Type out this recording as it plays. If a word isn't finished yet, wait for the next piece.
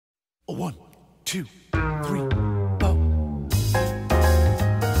1, 2, 3, 4.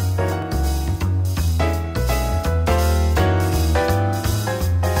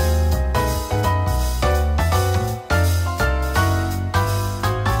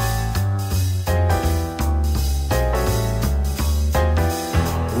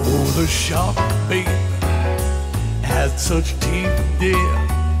 Oh, the shark, babe, has such teeth, dear,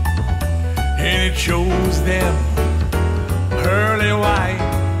 and it shows them pearly white.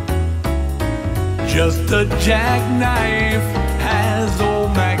 Just a jackknife has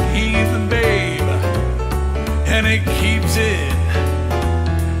old Mack Heathen, babe, and it keeps it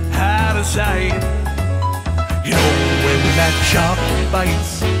out of sight. You know, when that shark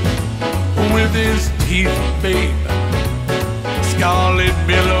bites with his teeth, babe, scarlet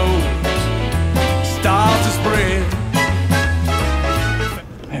billows start to spread.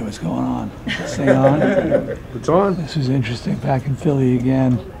 Hey, what's going on? Stay on. It's on. This is interesting. Back in Philly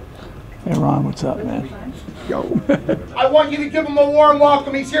again. Hey, Ron, what's up, man? Yo. I want you to give him a warm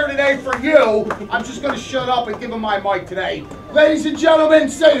welcome. He's here today for you. I'm just going to shut up and give him my mic today. Ladies and gentlemen,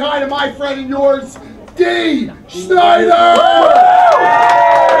 say hi to my friend and yours, Dee Snider!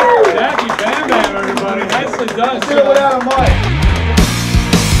 Jackie Bam Bam, everybody. Nicely done. Did it without a mic.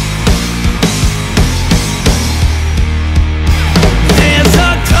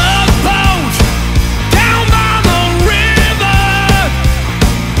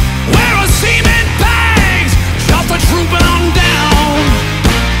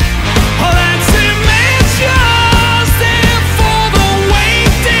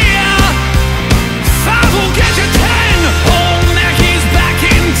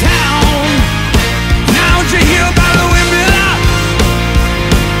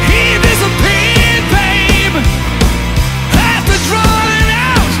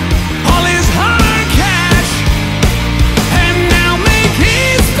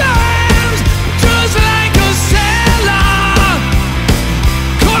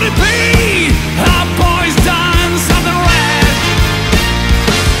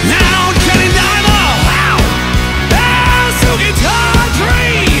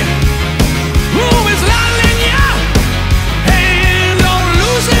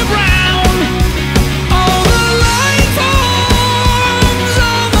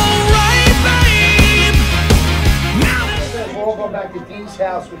 Back to Dee's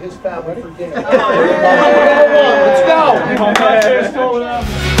house with his family for dinner. Let's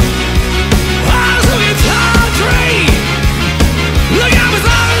go!